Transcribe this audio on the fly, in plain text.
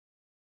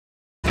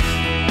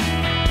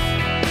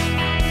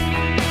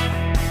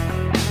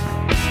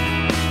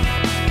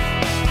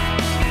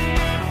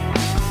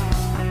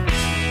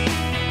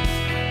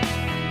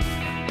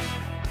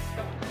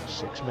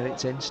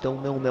it in, still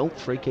 0-0.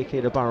 Free kick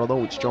here to Barrow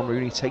though, which John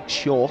Rooney takes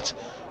short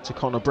to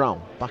Connor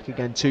Brown. Back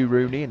again to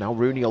Rooney, and now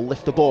Rooney will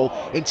lift the ball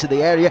into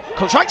the area.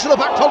 Comes right to the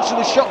back post, and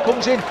the shot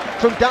comes in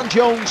from Dan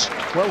Jones.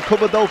 Well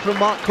covered though from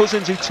Mark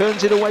Cousins, who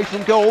turns it away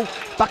from goal.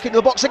 Back into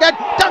the box again.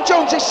 Dan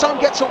Jones this time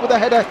gets up with a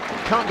header.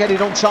 Can't get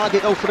it on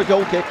target though for the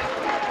goal kick.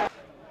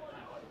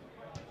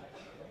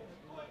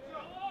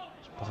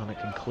 Barnet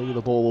can clear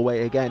the ball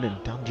away again,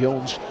 and Dan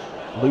Jones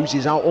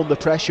loses out under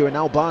pressure, and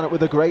now Barnet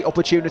with a great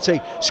opportunity.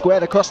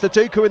 Squared across the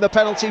Dooku in the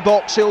penalty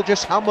box. He'll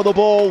just hammer the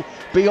ball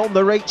beyond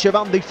the reach of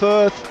Andy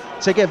Firth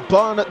to give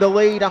Barnet the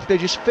lead after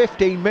just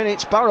 15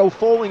 minutes. Barrow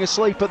falling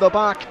asleep at the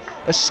back.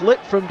 A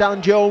slip from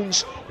Dan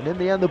Jones, and in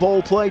the end the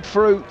ball played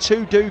through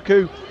to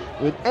Dooku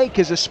with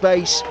acres of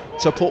space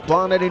to put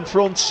Barnet in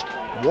front.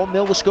 1-0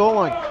 the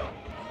scoreline.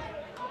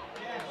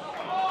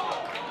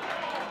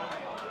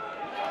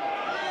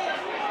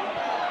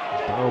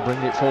 Barrow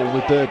bringing it forward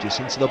with Burgess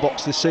into the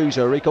box to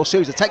Souza. Rico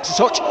Souza takes a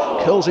touch,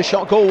 curls a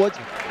shot goalward.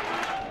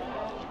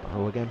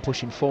 Barrow again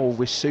pushing forward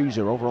with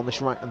Souza over on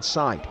this right hand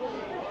side.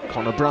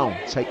 Connor Brown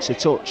takes a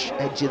touch,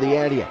 edge of the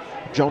area.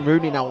 John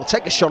Rooney now will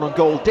take a shot on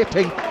goal,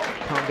 dipping.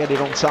 Can't get it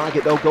on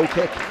target though, goal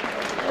kick.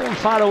 How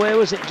far away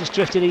was it? Just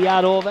drifted a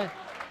yard over.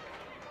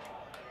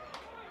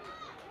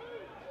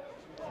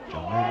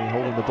 John Rooney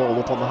holding the ball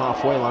up on the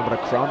halfway line, but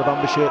a crowd of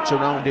amber shirts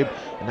around him.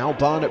 And now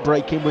Barnet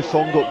breaking with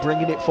Fongut,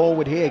 bringing it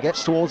forward here,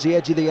 gets towards the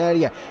edge of the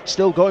area.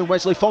 Still going,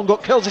 Wesley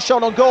Fongut kills a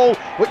shot on goal,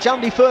 which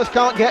Andy Firth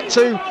can't get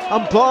to.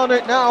 And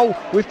Barnet now,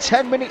 with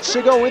 10 minutes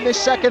to go in this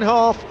second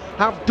half,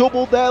 have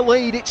doubled their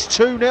lead. It's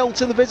 2-0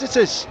 to the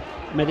visitors.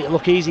 Made it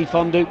look easy,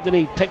 Fongut, then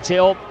he picked it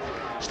up,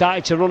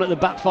 started to run at the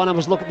back for, and I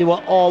was looking, they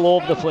were all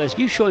over the place. If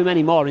you show him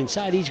any more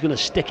inside, he's going to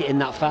stick it in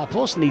that far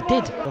post, and he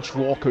did. Josh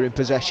Walker in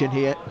possession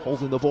here,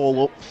 holding the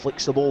ball up,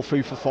 flicks the ball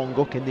through for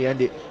Fongut. In the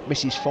end it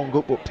misses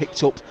Fongut, but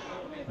picked up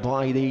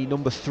by the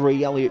number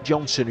 3, Elliot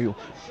Johnson, who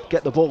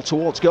get the ball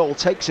towards goal,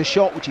 takes a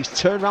shot which is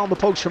turned round the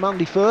post from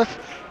Andy Firth.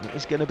 It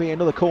is going to be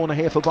another corner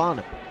here for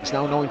Barnet. It's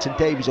now Norrington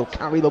Davies will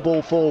carry the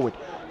ball forward,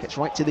 gets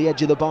right to the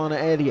edge of the Barnet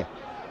area.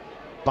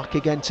 Back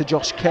again to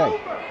Josh Kay.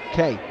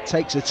 Kay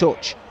takes a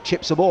touch,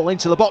 chips the ball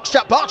into the box.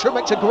 Jack Bartram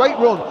makes a great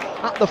run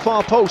at the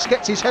far post,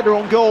 gets his header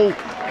on goal,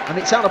 and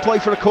it's out of play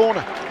for a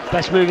corner.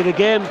 Best move of the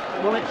game,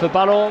 won it for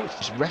Barrow.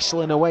 Just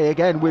wrestling away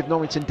again with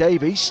Norrington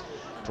Davies.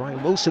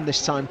 Brian Wilson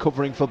this time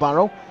covering for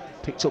Barrow.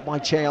 Picked up by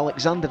Che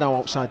Alexander now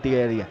outside the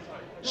area.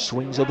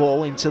 Swings the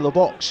ball into the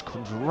box,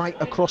 comes right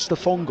across the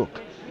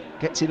Fongut,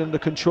 gets it under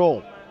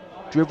control.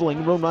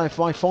 Dribbling run by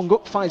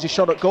Fongut, fires a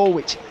shot at goal,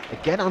 which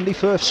again Andy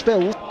Firth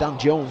spilled. Dan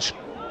Jones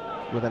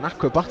with an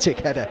acrobatic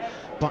header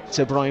back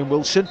to Brian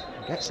Wilson.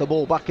 Gets the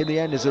ball back in the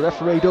end as the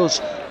referee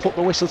does put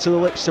the whistle to the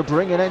lips to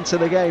bring an end to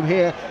the game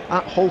here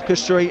at Holker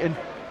Street. And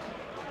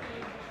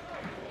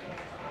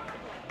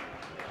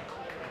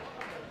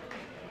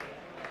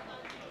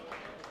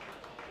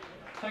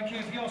thank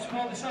you for your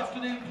support this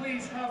afternoon.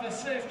 Please have a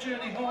safe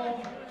journey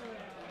home.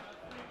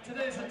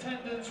 Today's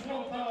attendance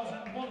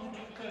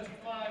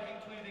 1,135,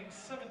 including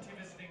 70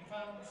 visiting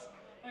fans.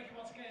 Thank you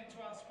once again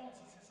to our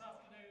sponsors this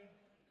afternoon.